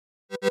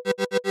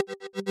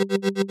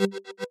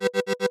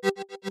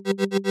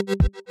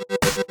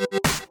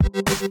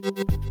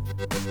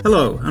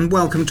Hello, and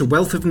welcome to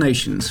Wealth of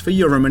Nations for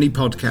Euromoney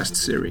podcast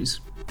series.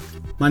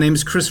 My name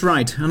is Chris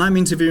Wright, and I'm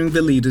interviewing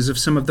the leaders of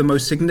some of the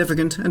most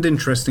significant and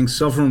interesting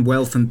sovereign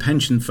wealth and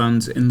pension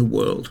funds in the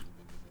world.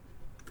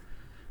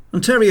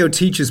 Ontario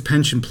Teachers'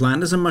 Pension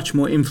Plan is a much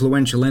more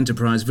influential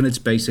enterprise than its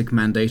basic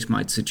mandate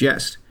might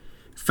suggest.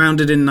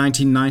 Founded in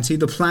 1990,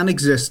 the plan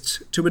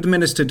exists to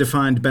administer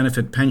defined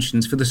benefit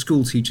pensions for the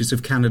school teachers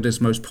of Canada's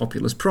most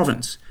populous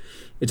province.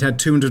 It had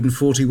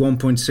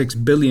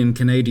 241.6 billion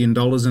Canadian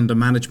dollars under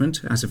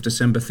management as of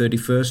December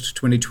 31st,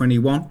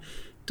 2021,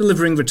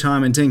 delivering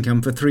retirement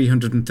income for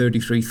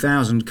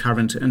 333,000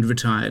 current and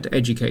retired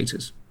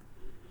educators.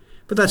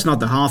 But that's not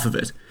the half of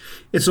it.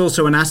 It's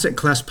also an asset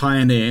class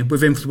pioneer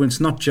with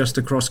influence not just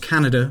across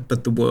Canada,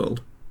 but the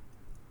world.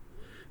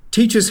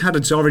 Teachers had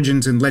its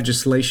origins in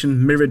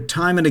legislation mirrored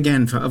time and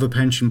again for other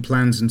pension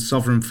plans and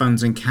sovereign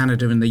funds in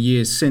Canada in the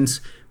years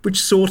since,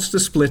 which sought to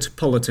split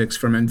politics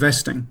from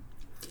investing.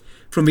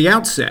 From the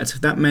outset,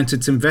 that meant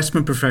its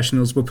investment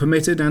professionals were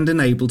permitted and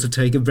enabled to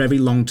take a very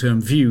long-term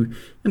view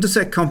and to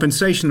set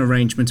compensation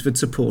arrangements that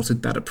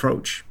supported that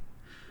approach.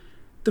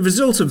 The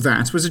result of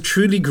that was a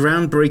truly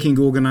groundbreaking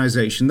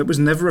organisation that was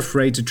never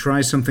afraid to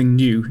try something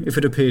new if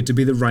it appeared to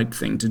be the right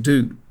thing to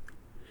do.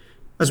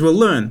 As we'll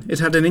learn, it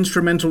had an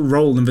instrumental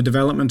role in the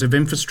development of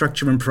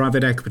infrastructure and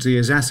private equity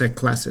as asset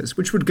classes,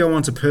 which would go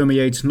on to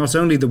permeate not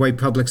only the way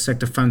public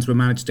sector funds were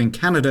managed in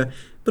Canada,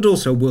 but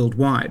also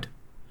worldwide.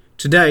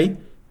 Today,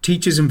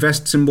 Teachers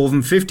invests in more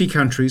than 50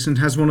 countries and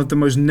has one of the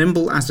most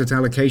nimble asset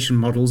allocation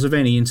models of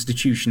any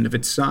institution of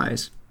its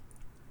size.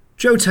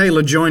 Joe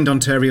Taylor joined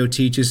Ontario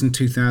Teachers in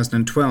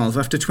 2012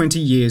 after 20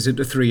 years at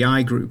the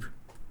 3i Group.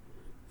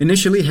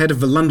 Initially head of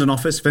the London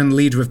office, then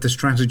leader of the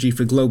strategy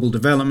for global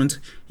development,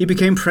 he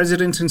became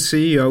president and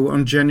CEO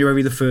on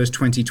January 1st,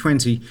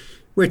 2020,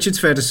 which it's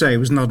fair to say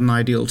was not an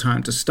ideal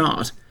time to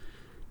start.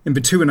 In the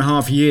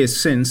 2.5 years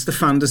since, the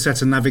fund has had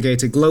to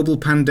navigate a global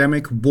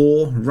pandemic,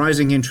 war,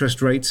 rising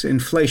interest rates,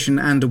 inflation,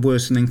 and a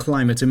worsening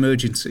climate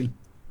emergency.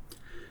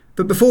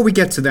 But before we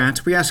get to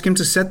that, we ask him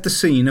to set the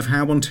scene of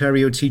how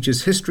Ontario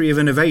Teachers' history of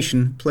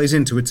innovation plays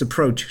into its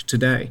approach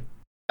today.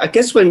 I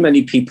guess when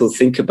many people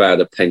think about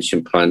a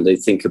pension plan, they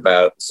think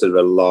about sort of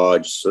a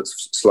large, sort of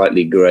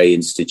slightly grey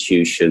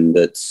institution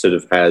that sort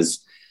of has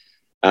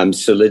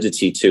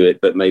solidity to it,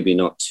 but maybe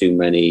not too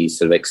many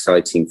sort of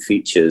exciting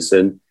features.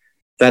 And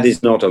that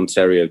is not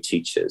Ontario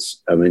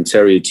Teachers.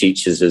 Ontario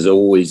Teachers has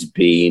always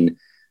been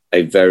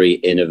a very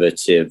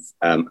innovative,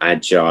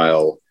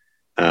 agile,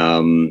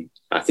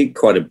 I think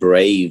quite a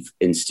brave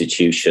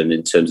institution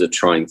in terms of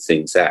trying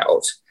things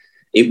out.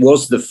 It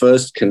was the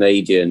first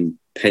Canadian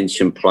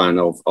pension plan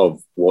of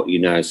what you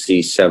now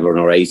see 7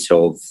 or 8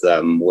 of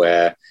them,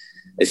 where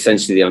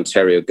essentially the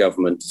Ontario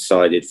government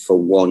decided for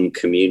one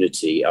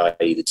community,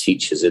 i.e. the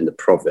teachers in the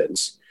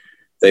province,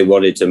 they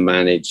wanted to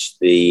manage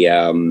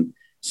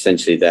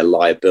essentially their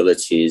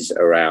liabilities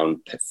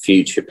around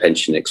future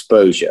pension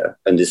exposure,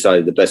 and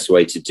decided the best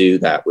way to do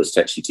that was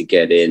to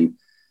get in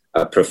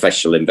a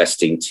professional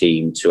investing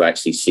team to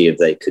actually see if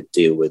they could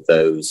deal with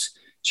those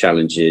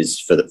challenges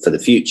for the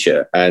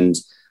future. And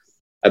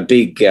a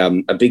big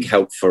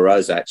help for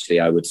us, actually,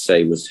 I would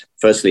say, was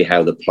firstly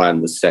how the plan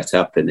was set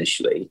up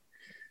initially.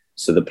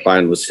 So the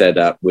plan was set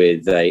up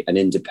with an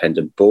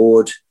independent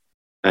board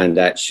and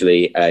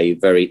actually a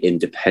very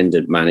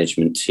independent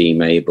management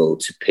team able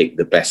to pick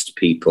the best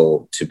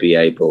people to be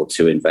able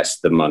to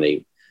invest the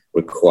money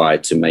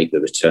required to make the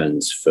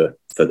returns for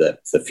the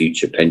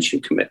future pension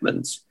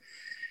commitments.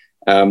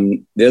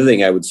 The other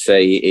thing I would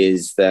say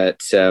is that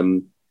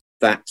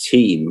that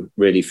team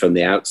really from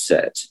the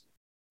outset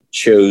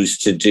chose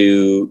to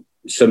do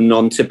some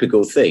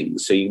non-typical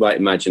things. So you might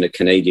imagine a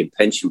Canadian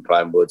pension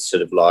plan would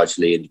sort of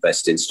largely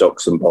invest in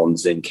stocks and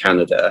bonds in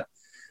Canada.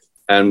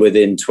 And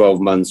within 12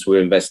 months,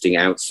 we're investing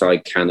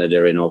outside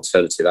Canada in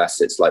alternative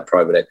assets like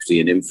private equity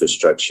and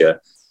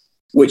infrastructure,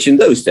 which in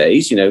those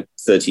days,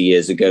 30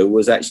 years ago,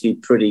 was actually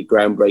pretty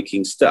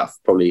groundbreaking stuff,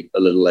 probably a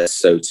little less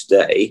so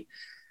today.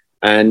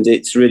 And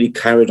it's really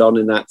carried on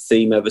in that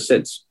theme ever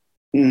since.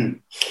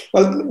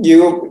 Well,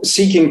 you're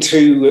seeking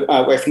to,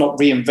 if not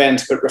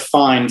reinvent, but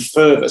refine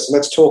further. So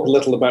let's talk a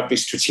little about the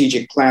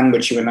strategic plan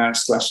which you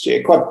announced last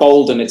year. Quite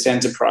bold in its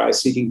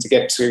enterprise, seeking to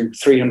get to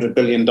 $300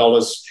 billion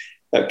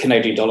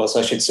Canadian dollars,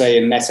 I should say,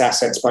 in net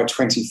assets by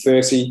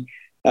 2030,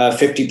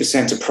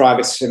 50% of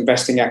private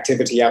investing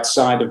activity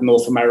outside of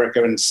North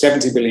America, and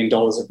 $70 billion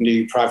of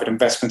new private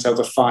investment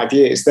over 5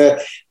 years. They're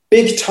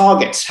big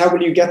targets. How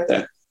will you get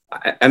there?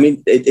 I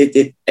mean,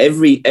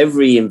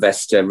 every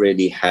investor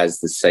really has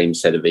the same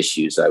set of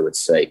issues, I would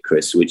say,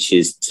 Chris, which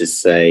is to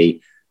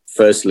say,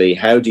 firstly,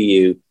 how do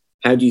you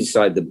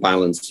decide the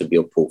balance of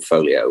your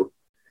portfolio,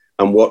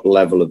 and what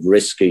level of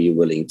risk are you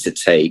willing to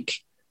take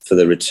for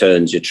the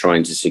returns you're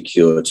trying to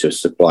secure to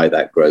supply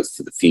that growth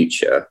for the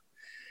future?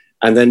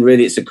 And then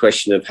really it's a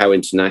question of how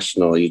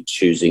international you're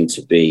choosing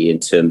to be in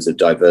terms of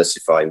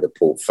diversifying the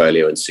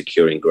portfolio and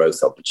securing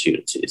growth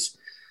opportunities.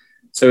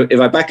 So if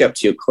I back up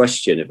to your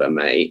question, if I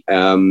may,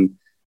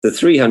 The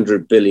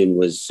 300 billion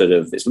was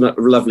it's a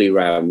lovely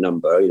round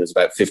number. It's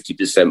about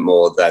 50%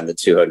 more than the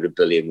 200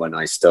 billion when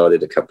I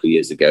started a couple of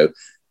years ago.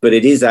 But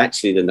it is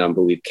actually the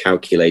number we've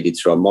calculated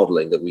through our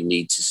modeling that we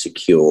need to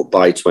secure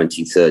by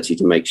 2030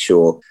 to make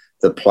sure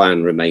the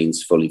plan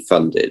remains fully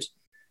funded.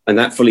 And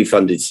that fully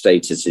funded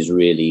status is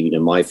really,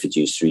 my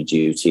fiduciary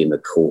duty and the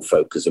core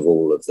focus of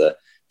all of the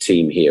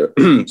team here,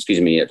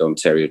 at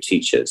Ontario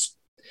Teachers.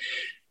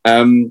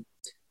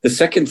 The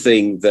second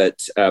thing that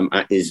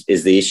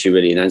is the issue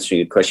really in answering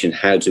your question,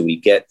 how do we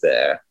get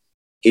there,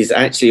 is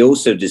actually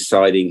also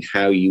deciding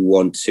how you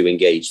want to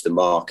engage the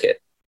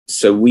market.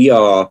 So we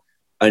are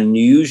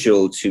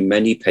unusual to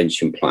many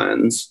pension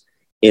plans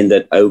in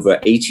that over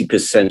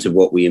 80% of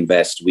what we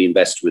invest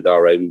with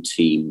our own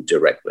team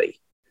directly.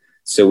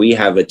 So we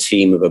have a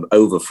team of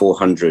over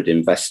 400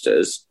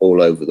 investors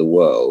all over the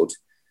world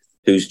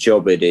whose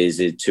job it is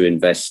to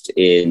invest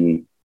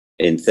in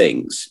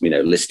things,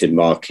 listed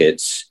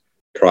markets,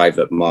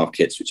 private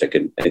markets, which I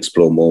can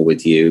explore more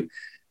with you,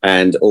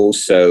 and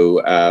also,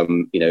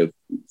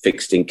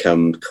 fixed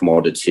income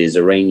commodities,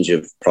 a range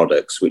of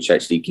products which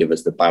actually give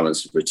us the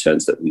balance of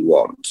returns that we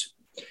want.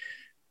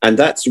 And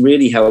that's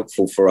really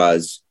helpful for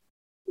us,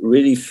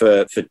 really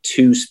for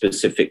two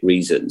specific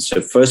reasons.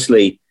 So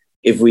firstly,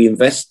 if we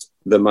invest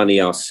the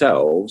money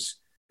ourselves,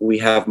 we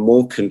have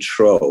more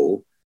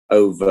control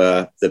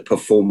over the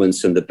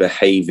performance and the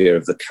behavior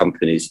of the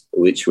companies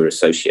which we're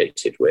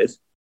associated with.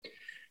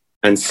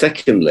 And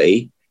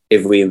secondly,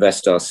 if we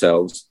invest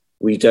ourselves,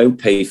 we don't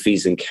pay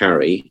fees and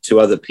carry to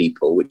other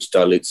people, which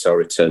dilutes our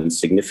returns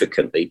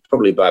significantly,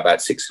 probably by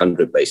about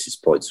 600 basis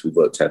points we've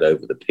worked out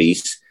over the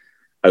piece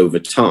over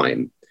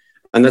time.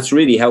 And that's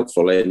really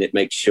helpful, and it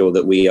makes sure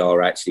that we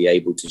are actually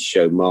able to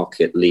show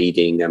market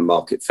leading and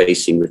market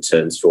facing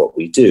returns for what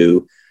we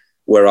do,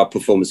 where our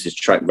performance is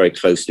tracked very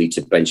closely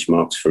to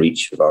benchmarks for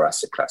each of our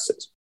asset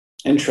classes.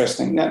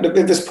 Interesting. Now,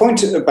 this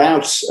point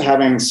about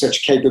having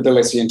such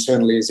capability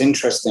internally is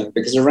interesting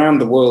because around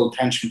the world,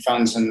 pension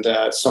funds and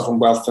sovereign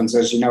wealth funds,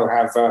 as you know,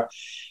 have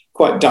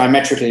quite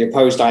diametrically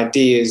opposed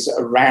ideas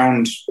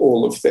around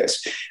all of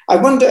this. I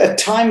wonder, at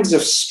times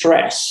of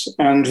stress,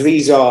 and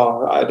these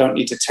are, I don't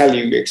need to tell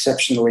you,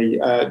 exceptionally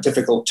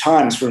difficult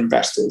times for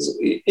investors,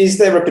 is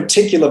there a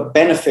particular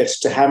benefit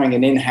to having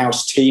an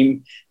in-house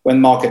team when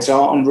markets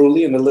are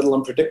unruly and a little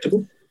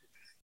unpredictable?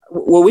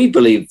 Well, we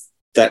believe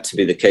that to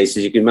be the case,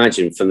 as you can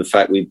imagine, from the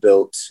fact we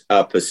built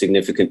up a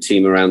significant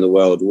team around the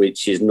world,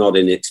 which is not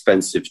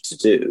inexpensive to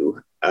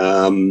do.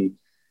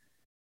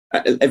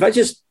 If I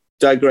just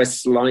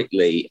digress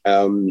slightly,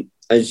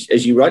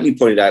 as you rightly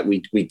pointed out,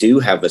 we do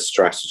have a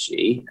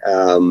strategy.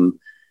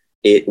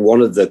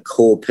 One of the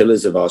core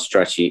pillars of our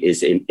strategy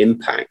is in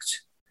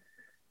impact.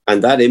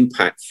 And that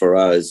impact for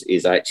us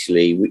is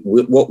actually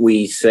what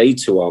we say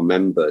to our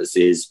members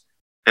is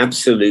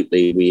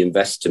absolutely we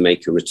invest to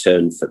make a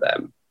return for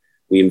them.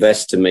 We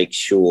invest to make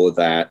sure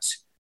that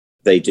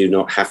they do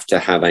not have to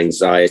have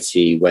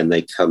anxiety when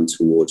they come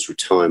towards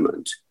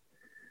retirement.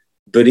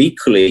 But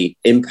equally,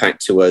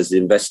 impact to us is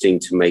investing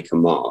to make a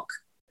mark.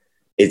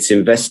 It's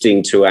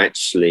investing to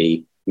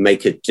actually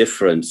make a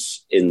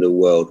difference in the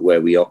world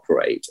where we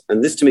operate.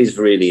 And this to me is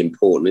really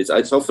important.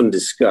 It's often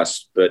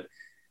discussed, but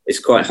it's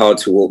quite hard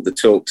to walk the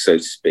talk, so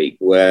to speak,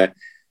 where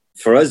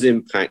for us,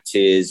 impact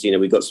is,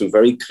 we've got some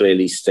very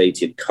clearly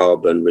stated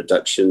carbon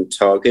reduction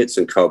targets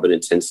and carbon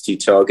intensity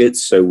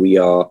targets. So we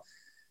are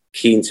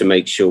keen to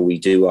make sure we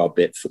do our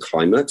bit for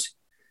climate.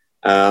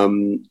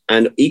 And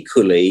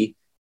equally,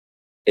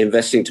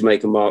 investing to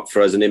make a mark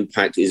for us, an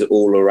impact is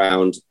all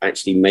around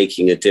actually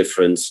making a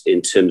difference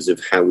in terms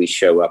of how we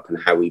show up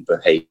and how we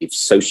behave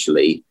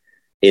socially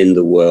in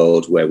the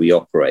world where we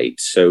operate.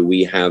 So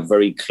we have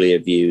very clear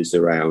views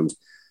around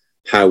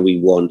how we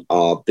want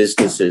our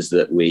businesses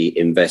that we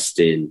invest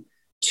in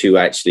to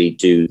actually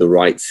do the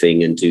right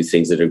thing and do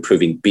things that are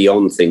improving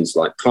beyond things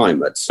like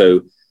climate.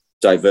 So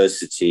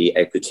diversity,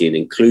 equity, and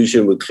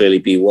inclusion would clearly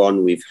be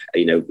one. We've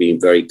been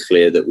very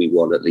clear that we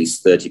want at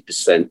least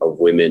 30% of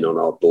women on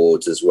our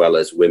boards, as well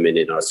as women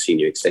in our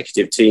senior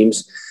executive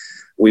teams.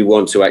 We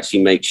want to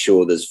actually make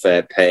sure there's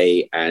fair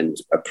pay and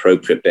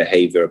appropriate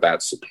behavior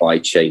about supply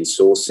chain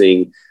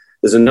sourcing.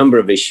 There's a number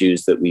of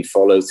issues that we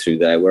follow through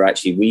there where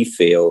actually we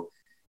feel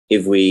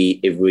if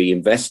we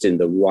invest in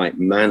the right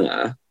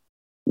manner,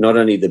 not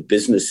only the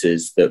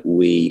businesses that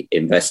we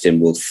invest in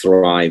will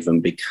thrive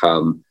and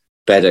become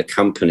better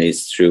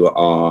companies through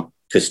our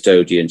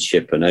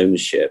custodianship and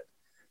ownership,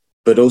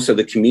 but also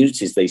the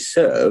communities they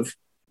serve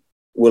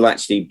will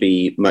actually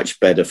be much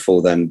better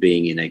for them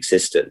being in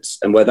existence.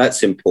 And where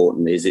that's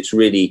important is it's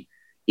really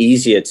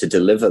easier to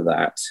deliver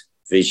that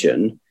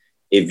vision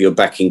if you're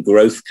backing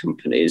growth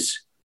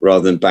companies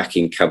rather than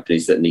backing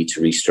companies that need to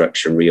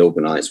restructure and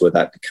reorganize, where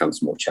that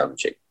becomes more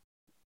challenging.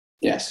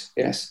 Yes,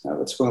 no,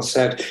 that's well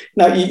said.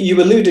 Now,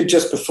 you alluded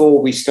just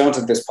before we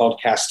started this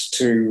podcast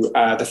to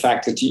the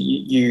fact that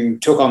you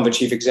took on the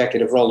chief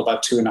executive role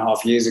about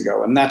 2.5 years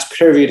ago, and that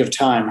period of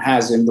time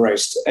has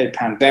embraced a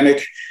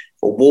pandemic,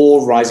 a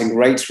war, rising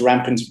rates,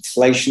 rampant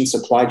inflation,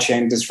 supply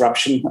chain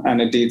disruption, and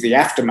indeed the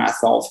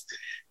aftermath of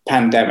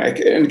pandemic,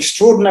 an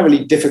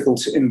extraordinarily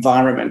difficult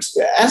environment.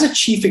 As a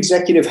chief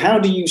executive, how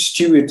do you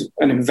steward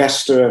an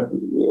investor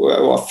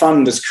or a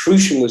fund as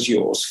crucial as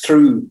yours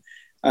through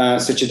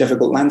such a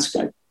difficult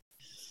landscape?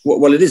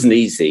 Well, it isn't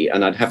easy.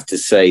 And I'd have to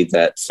say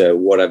that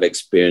what I've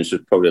experienced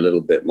was probably a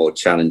little bit more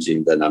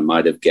challenging than I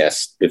might have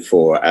guessed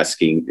before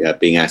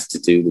being asked to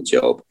do the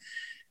job.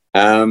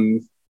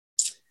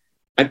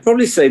 I'd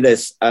probably say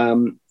this.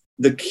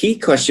 The key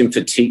question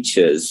for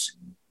teachers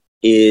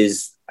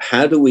is,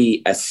 how do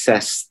we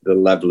assess the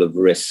level of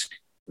risk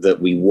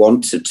that we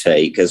want to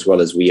take as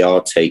well as we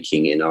are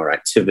taking in our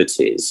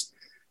activities?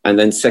 And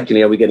then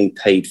secondly, are we getting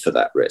paid for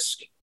that risk?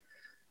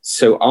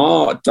 So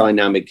our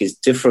dynamic is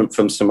different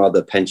from some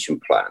other pension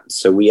plans.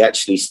 So we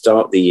actually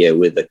start the year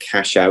with a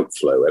cash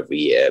outflow every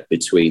year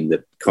between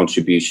the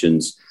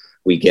contributions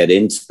we get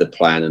into the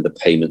plan and the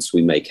payments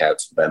we make out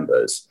to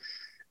members.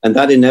 And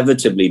that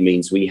inevitably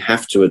means we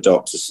have to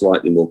adopt a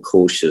slightly more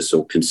cautious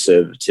or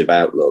conservative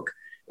outlook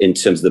in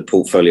terms of the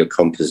portfolio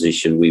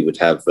composition we would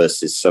have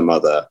versus some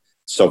other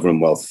sovereign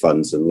wealth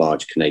funds and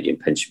large Canadian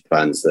pension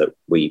plans that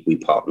we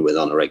partner with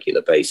on a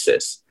regular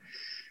basis.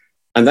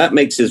 And that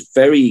makes us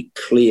very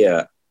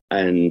clear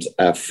and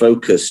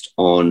focused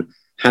on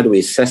how do we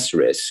assess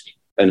risk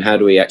and how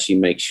do we actually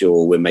make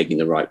sure we're making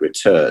the right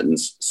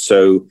returns.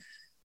 So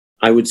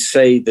I would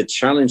say the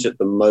challenge at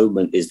the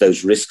moment is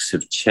those risks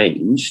have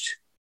changed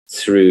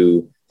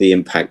through the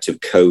impact of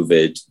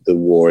COVID, the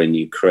war in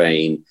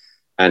Ukraine,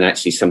 and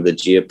actually some of the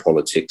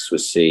geopolitics we're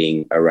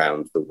seeing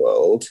around the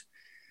world.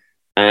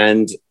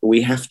 And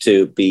we have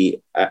to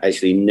be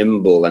actually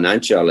nimble and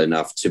agile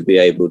enough to be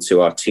able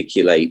to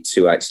articulate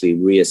to actually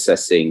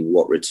reassessing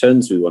what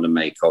returns we want to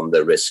make on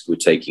the risk we're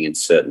taking in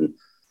certain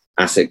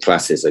asset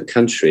classes and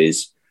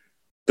countries,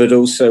 but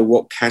also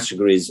what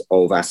categories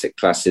of asset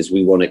classes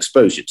we want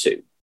exposure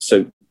to.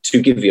 So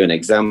to give you an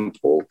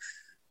example,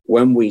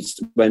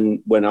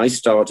 when I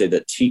started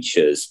at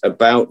Teachers,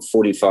 about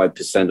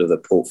 45% of the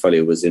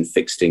portfolio was in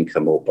fixed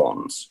income or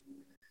bonds.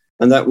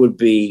 And that would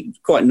be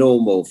quite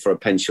normal for a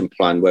pension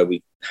plan where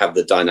we have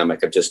the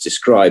dynamic I've just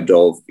described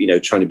of,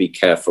 trying to be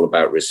careful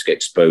about risk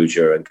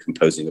exposure and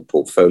composing a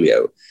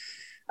portfolio.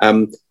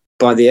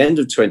 By the end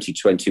of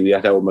 2020, we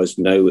had almost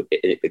no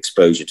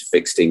exposure to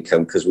fixed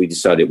income because we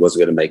decided it wasn't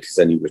going to make us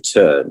any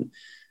return.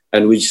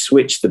 And we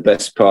switched the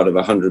best part of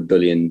 $100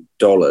 billion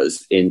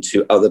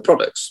into other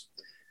products.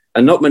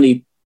 And not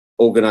many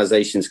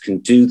organizations can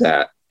do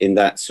that in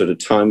that sort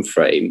of time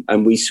frame.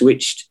 And we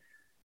switched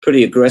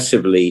pretty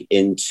aggressively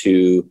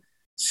into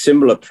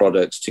similar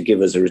products to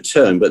give us a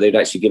return, but they'd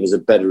actually give us a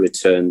better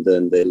return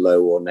than the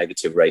low or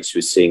negative rates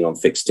we're seeing on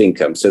fixed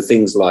income. So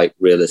things like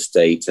real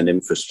estate and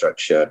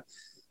infrastructure,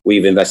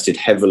 we've invested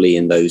heavily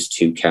in those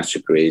two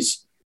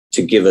categories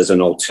to give us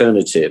an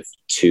alternative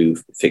to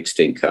fixed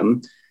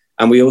income.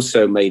 And we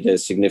also made a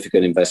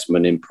significant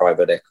investment in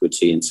private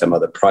equity and some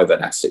other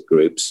private asset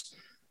groups.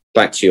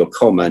 Back to your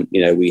comment,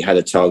 we had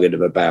a target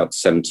of about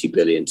 70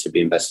 billion to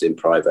be invested in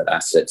private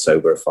assets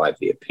over a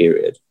 5-year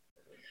period.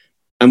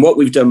 And what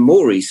we've done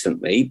more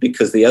recently,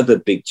 because the other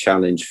big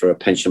challenge for a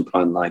pension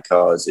plan like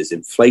ours is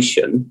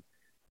inflation,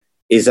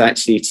 is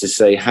actually to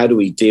say, how do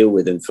we deal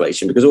with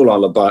inflation? Because all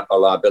our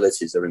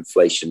liabilities are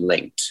inflation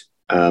linked.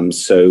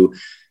 So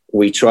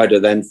we try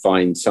to then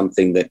find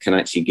something that can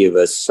actually give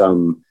us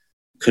some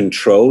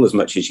control as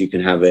much as you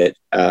can have it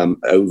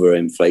over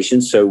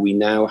inflation. So we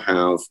now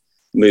have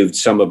moved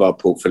some of our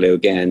portfolio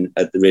again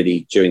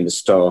during the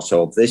start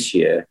of this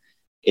year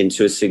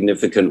into a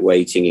significant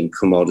weighting in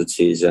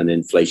commodities and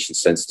inflation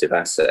sensitive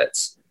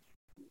assets,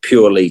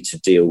 purely to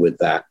deal with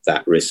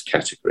that risk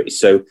category.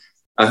 So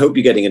I hope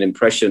you're getting an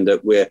impression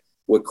that we're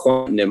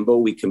quite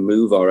nimble. We can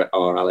move our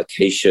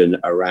allocation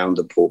around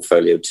the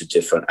portfolio to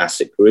different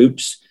asset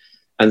groups.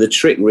 And the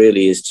trick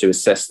really is to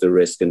assess the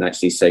risk and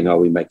actually saying, are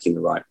we making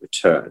the right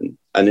return?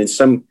 And in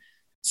some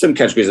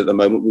categories at the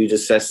moment, we've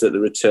assessed that the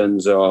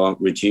returns are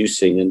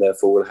reducing, and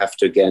therefore we'll have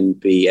to again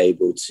be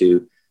able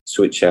to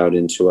switch out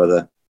into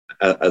other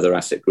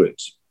asset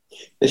groups.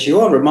 Yes, you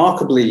are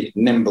remarkably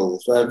nimble.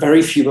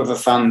 Very few other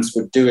funds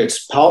would do it,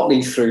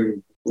 partly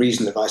through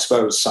reason of, I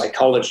suppose,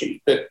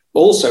 psychology, but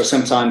also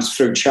sometimes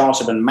through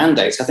charter and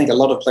mandates. I think a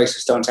lot of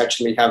places don't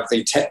actually have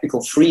the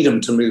technical freedom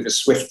to move as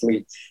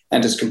swiftly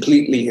and as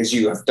completely as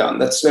you have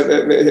done.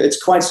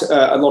 It's quite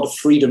a lot of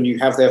freedom you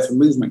have there for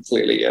movement,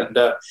 clearly, and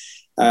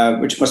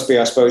which must be,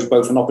 I suppose,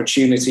 both an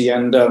opportunity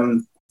and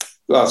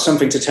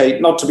something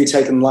not to be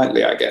taken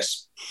lightly, I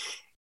guess.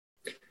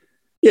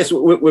 Yes,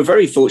 we're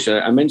very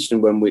fortunate. I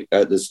mentioned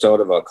at the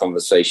start of our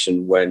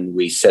conversation, when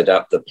we set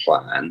up the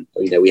plan,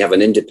 we have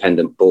an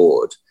independent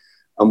board.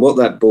 And what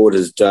that board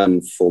has done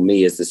for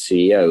me as the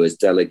CEO is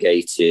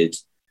delegated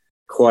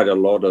quite a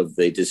lot of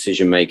the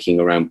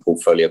decision-making around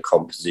portfolio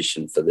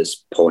composition for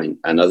this point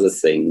and other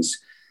things.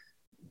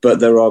 But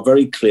there are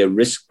very clear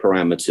risk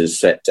parameters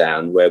set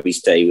down where we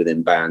stay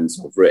within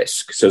bands of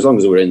risk. So as long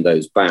as we're in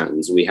those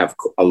bands, we have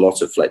a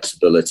lot of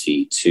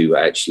flexibility to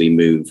actually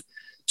move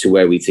to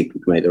where we think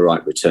we can make the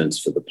right returns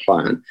for the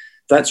plan.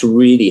 That's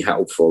really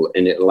helpful,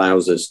 and it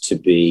allows us to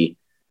be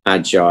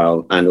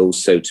agile, and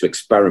also to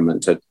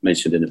experiment. I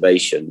mentioned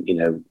innovation.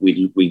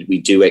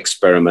 We do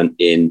experiment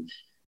in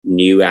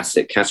new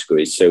asset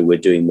categories. So we're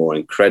doing more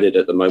in credit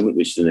at the moment,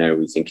 which is an area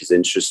we think is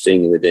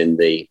interesting within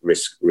the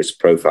risk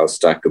profile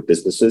stack of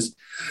businesses.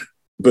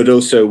 But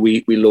also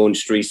we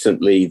launched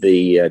recently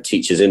the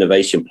Teachers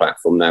Innovation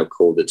Platform, now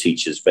called the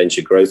Teachers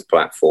Venture Growth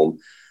Platform,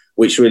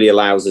 which really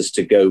allows us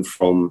to go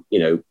from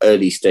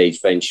early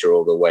stage venture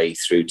all the way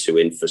through to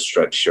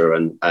infrastructure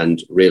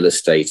and real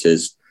estate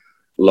as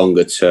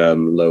longer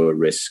term, lower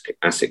risk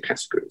asset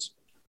categories.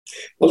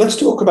 Well, let's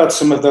talk about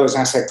some of those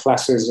asset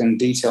classes in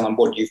detail and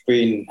what you've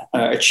been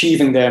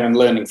achieving there and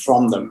learning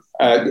from them.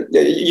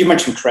 You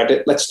mentioned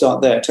credit. Let's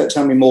start there.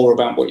 Tell me more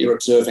about what you're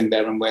observing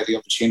there and where the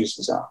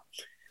opportunities are.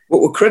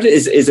 Well, credit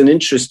is an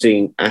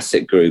interesting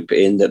asset group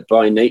in that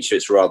by nature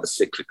it's rather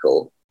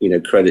cyclical.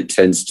 Credit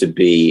tends to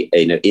be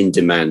in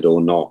demand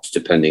or not,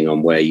 depending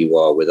on where you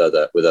are with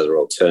other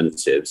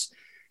alternatives.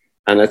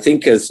 And I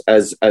think as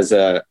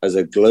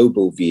a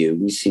global view,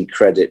 we see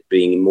credit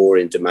being more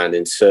in demand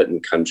in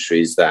certain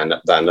countries than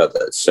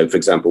others. So, for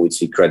example, we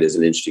see credit as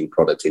an interesting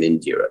product in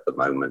India at the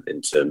moment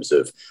in terms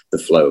of the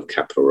flow of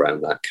capital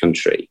around that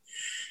country.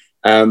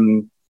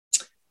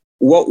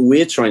 What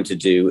we're trying to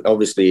do,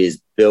 obviously,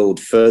 is build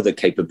further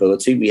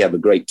capability. We have a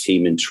great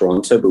team in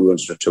Toronto, but we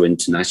want to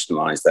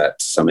internationalize that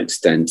to some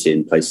extent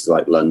in places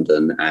like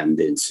London and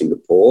in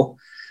Singapore.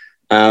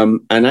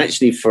 And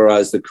actually, for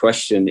us, the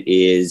question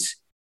is,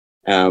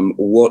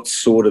 what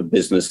sort of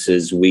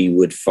businesses we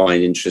would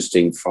find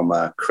interesting from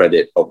a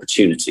credit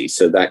opportunity.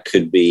 So that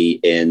could be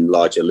in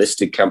larger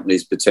listed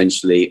companies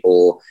potentially,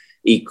 or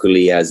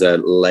equally as a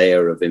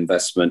layer of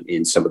investment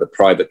in some of the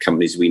private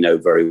companies we know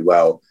very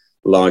well,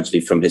 largely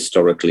from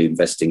historically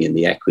investing in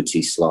the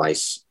equity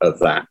slice of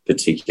that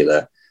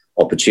particular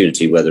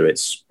opportunity, whether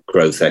it's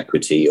growth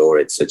equity or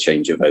it's a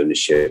change of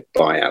ownership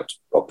buyout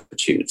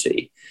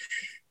opportunity.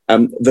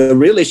 The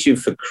real issue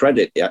for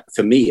credit,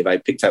 for me, if I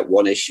picked out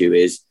one issue,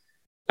 is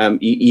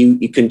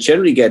you can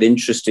generally get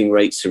interesting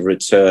rates of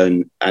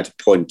return at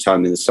a point in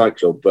time in the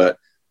cycle, but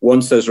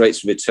once those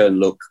rates of return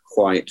look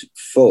quite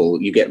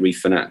full, you get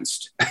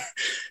refinanced.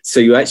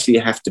 So you actually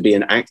have to be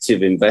an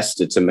active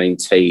investor to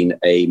maintain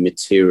a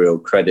material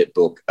credit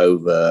book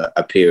over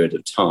a period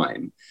of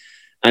time.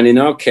 And in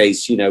our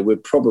case, we're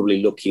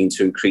probably looking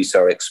to increase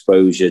our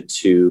exposure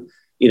to,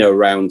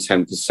 around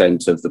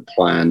 10% of the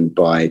plan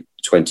by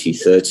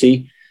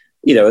 2030.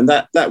 And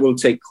that will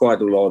take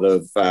quite a lot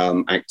of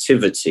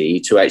activity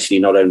to actually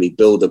not only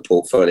build a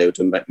portfolio,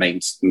 to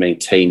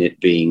maintain it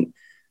being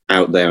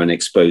out there and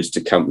exposed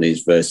to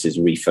companies versus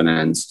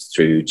refinanced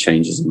through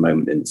changes in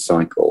moment in the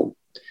cycle.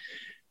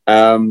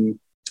 And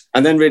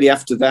then really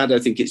after that, I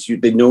think it's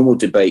the normal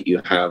debate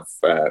you have,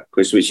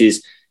 Chris, which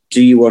is,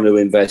 do you want to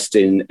invest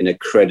in a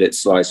credit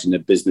slice in a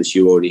business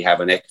you already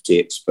have an equity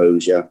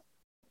exposure,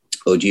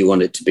 or do you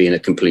want it to be in a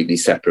completely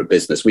separate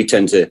business? We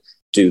tend to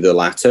do the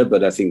latter,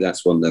 but I think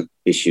that's one of the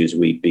issues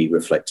we'd be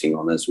reflecting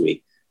on as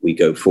we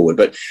go forward.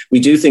 But we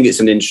do think it's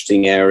an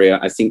interesting area.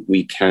 I think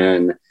we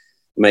can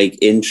make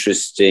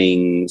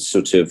interesting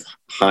sort of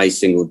high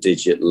single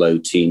digit, low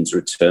teens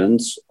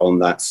returns on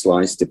that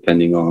slice,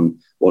 depending on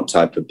what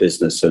type of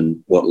business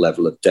and what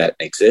level of debt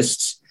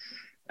exists.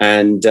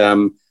 And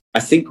I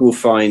think we'll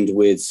find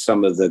with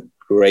some of the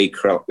grey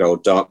or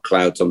dark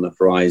clouds on the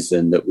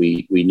horizon that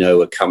we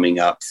know are coming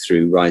up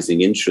through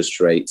rising interest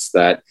rates,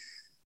 that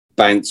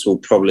banks will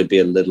probably be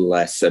a little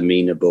less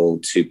amenable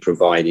to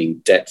providing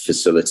debt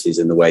facilities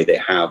in the way they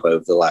have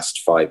over the last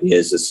 5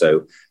 years or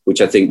so,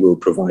 which I think will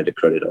provide a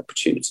credit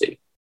opportunity.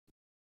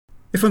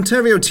 If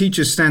Ontario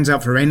Teachers stands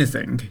out for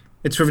anything,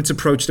 it's for its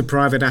approach to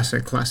private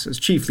asset classes,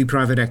 chiefly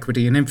private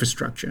equity and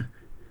infrastructure.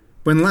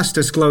 When last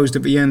disclosed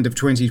at the end of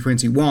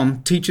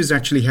 2021, Teachers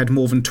actually had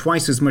more than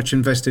twice as much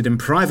invested in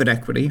private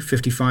equity,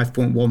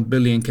 55.1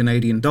 billion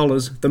Canadian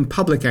dollars, than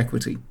public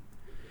equity.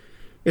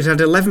 It had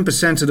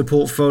 11% of the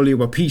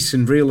portfolio apiece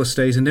in real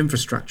estate and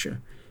infrastructure.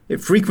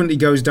 It frequently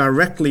goes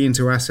directly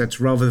into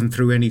assets rather than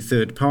through any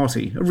third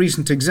party, a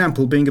recent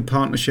example being a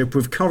partnership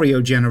with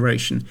Corio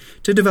Generation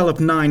to develop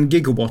 9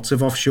 gigawatts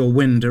of offshore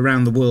wind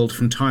around the world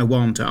from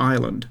Taiwan to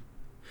Ireland.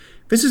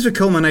 This is a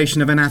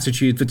culmination of an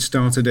attitude that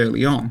started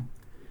early on.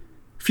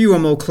 Few are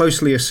more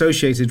closely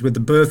associated with the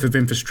birth of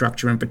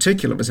infrastructure in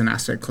particular as an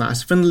asset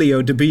class than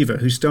Leo de Bever,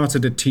 who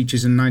started at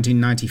Teachers in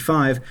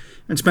 1995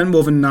 and spent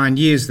more than 9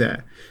 years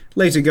there,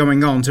 later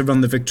going on to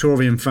run the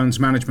Victorian Funds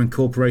Management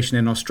Corporation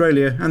in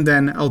Australia and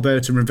then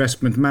Alberta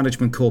Investment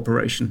Management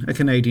Corporation, a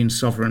Canadian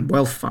sovereign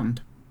wealth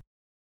fund.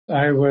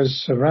 I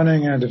was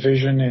running a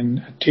division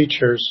in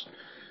Teachers,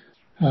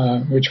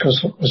 which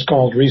was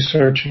called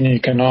Research and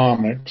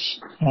Economics.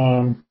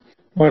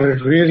 What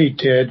it really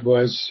did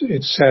was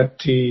it set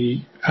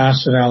the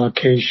asset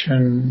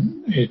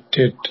allocation. It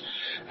did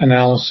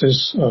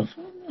analysis of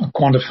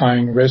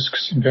quantifying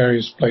risks in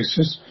various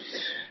places.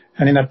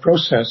 And in that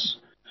process,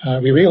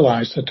 we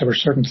realized that there were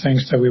certain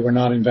things that we were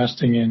not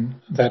investing in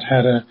that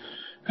had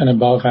an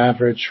above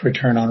average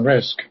return on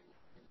risk.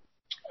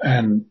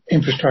 And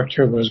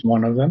infrastructure was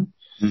one of them.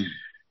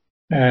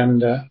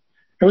 And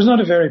It was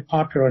not a very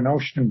popular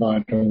notion,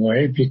 by the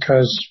way,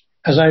 because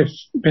as I've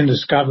been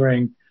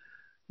discovering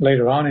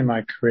later on in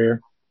my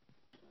career,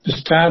 the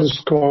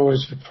status quo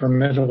is a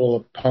formidable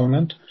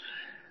opponent,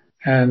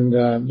 and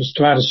the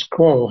status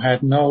quo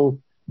had no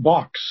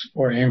box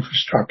or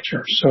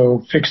infrastructure.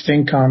 So fixed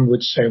income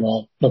would say,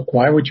 well, look,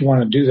 why would you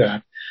want to do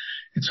that?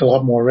 It's a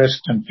lot more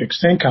risk than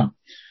fixed income.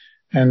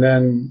 And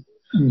then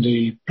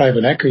the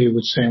private equity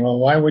would say, well,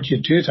 why would you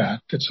do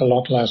that? It's a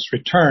lot less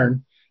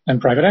return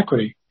than private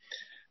equity.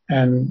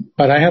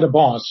 But I had a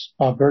boss,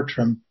 Bob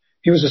Bertram.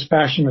 He was as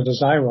passionate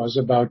as I was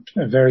about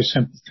a very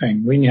simple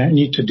thing. We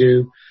need to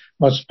do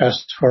what's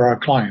best for our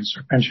clients,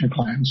 our pension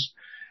clients.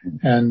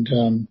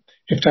 And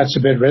if that's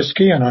a bit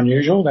risky and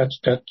unusual, that's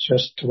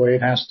just the way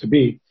it has to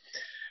be.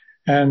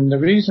 And the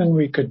reason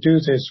we could do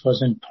this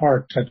was in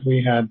part that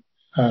we had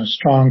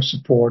strong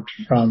support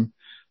from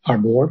our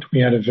board. We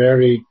had a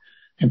very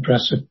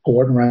impressive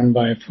board run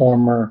by a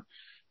former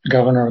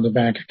governor of the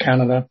Bank of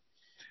Canada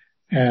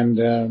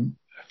and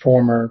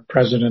former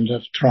president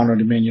of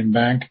Toronto-Dominion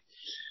Bank.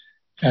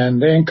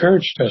 And they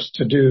encouraged us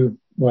to do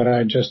what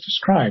I just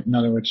described. In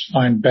other words,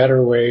 find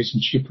better ways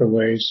and cheaper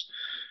ways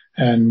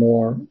and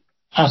more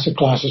asset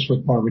classes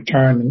with more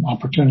return and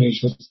opportunities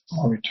with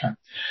more return.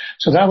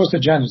 So that was the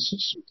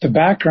genesis. The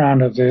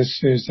background of this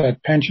is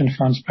that pension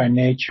funds by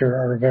nature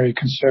are very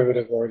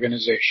conservative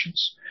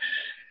organizations.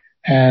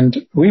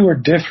 And we were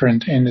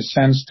different in the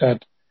sense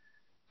that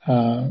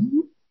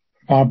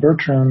Bob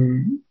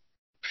Bertram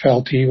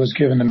felt he was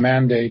given a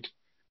mandate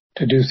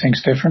to do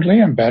things differently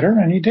and better,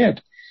 and he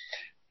did.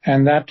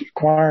 And that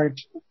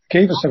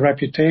gave us a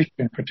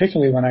reputation,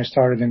 particularly when I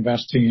started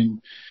investing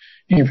in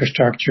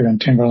infrastructure and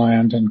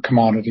timberland and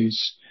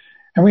commodities.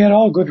 And we had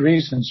all good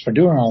reasons for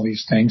doing all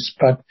these things,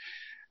 but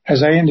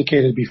as I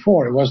indicated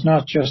before, it was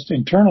not just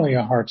internally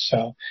a hard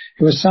sell.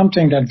 It was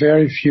something that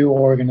very few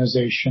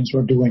organizations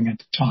were doing at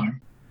the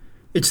time.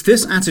 It's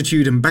this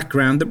attitude and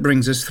background that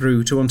brings us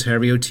through to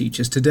Ontario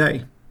Teachers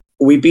today.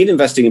 We've been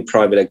investing in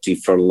private equity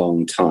for a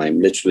long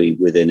time, literally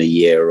within a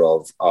year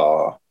of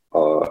our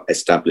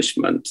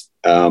establishment.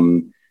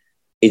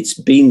 It's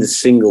been the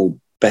single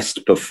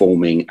best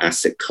performing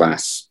asset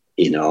class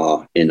in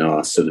our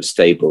sort of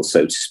stable,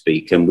 so to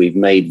speak. And we've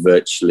made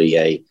virtually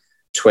a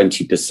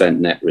 20%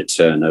 net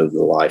return over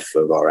the life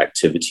of our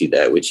activity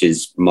there, which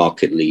is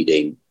market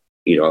leading,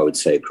 I would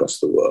say, across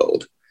the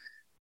world.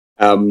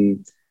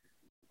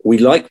 We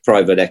like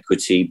private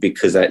equity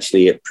because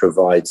actually it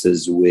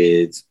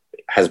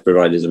has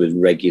provided us with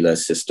regular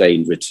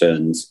sustained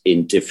returns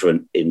in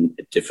different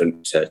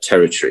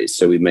territories.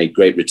 So we've made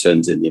great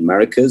returns in the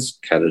Americas,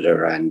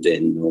 Canada, and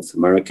in North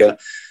America,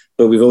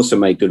 but we've also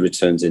made good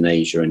returns in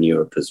Asia and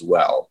Europe as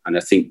well. And I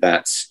think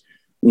that's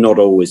not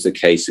always the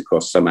case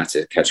across some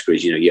asset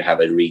categories. You have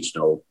a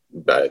regional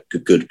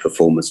good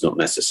performance, not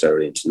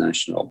necessarily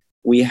international.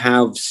 We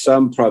have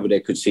some private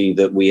equity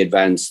that we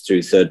advance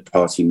through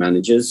third-party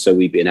managers. So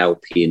we've been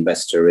LP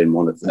investor in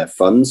one of their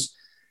funds.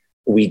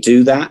 We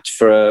do that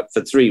for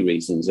three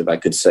reasons, if I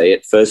could say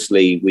it.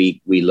 Firstly,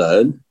 we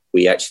learn.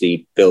 We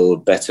actually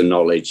build better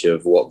knowledge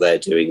of what they're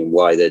doing and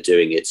why they're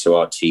doing it so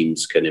our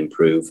teams can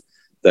improve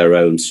their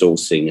own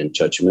sourcing and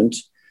judgment.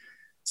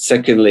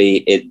 Secondly,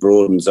 it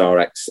broadens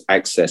our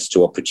access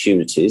to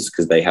opportunities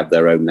because they have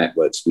their own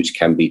networks, which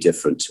can be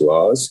different to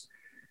ours.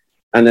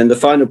 And then the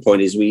final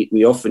point is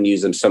we often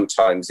use them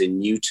sometimes in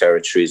new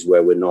territories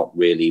where we're not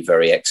really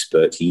very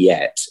expert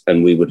yet,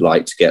 and we would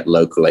like to get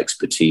local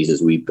expertise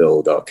as we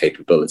build our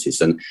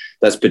capabilities. And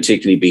that's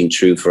particularly been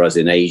true for us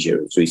in Asia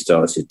as we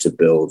started to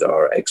build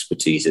our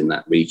expertise in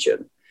that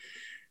region.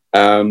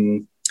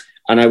 And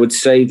I would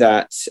say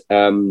that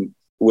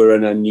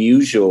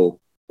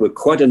we're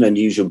quite an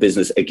unusual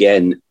business,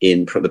 again,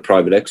 in the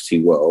private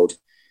equity world,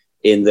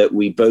 in that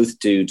we both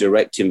do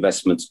direct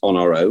investments on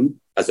our own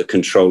as a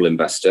control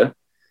investor,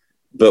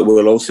 but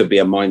we'll also be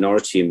a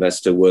minority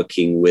investor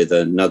working with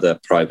another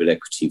private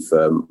equity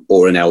firm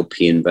or an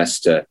LP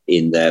investor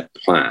in their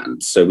plan.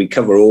 So we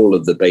cover all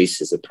of the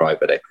bases of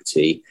private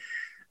equity.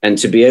 And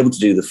to be able to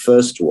do the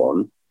first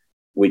one,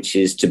 which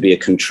is to be a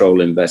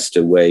control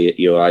investor where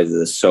you're either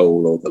the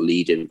sole or the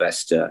lead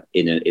investor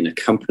in a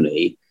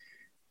company,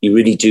 you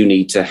really do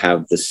need to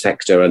have the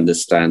sector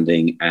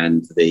understanding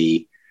and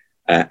the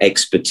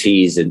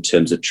expertise in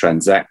terms of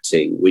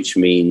transacting, which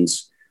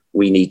means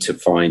we need to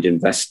find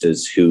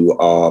investors who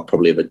are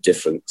probably of a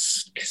different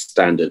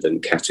standard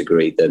and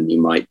category than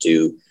you might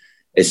do,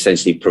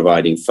 essentially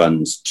providing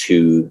funds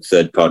to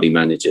third-party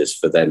managers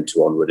for them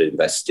to onward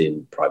invest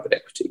in private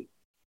equity.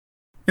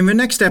 In the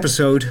next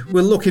episode,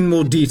 we'll look in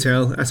more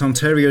detail at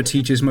Ontario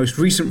Teachers' most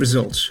recent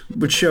results,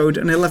 which showed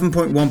an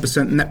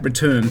 11.1% net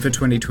return for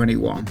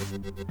 2021.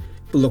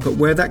 We'll look at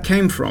where that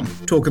came from,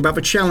 talk about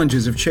the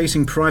challenges of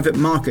chasing private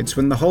markets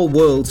when the whole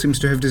world seems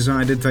to have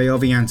decided they are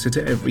the answer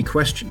to every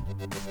question.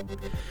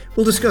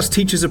 We'll discuss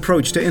Teachers'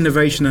 approach to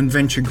innovation and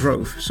venture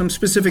growth, some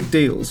specific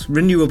deals,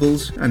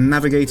 renewables, and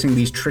navigating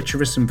these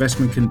treacherous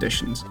investment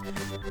conditions.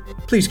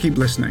 Please keep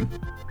listening.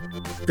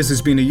 This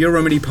has been a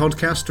Euromoney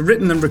podcast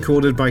written and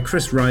recorded by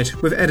Chris Wright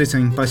with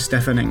editing by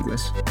Stefan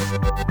Inglis.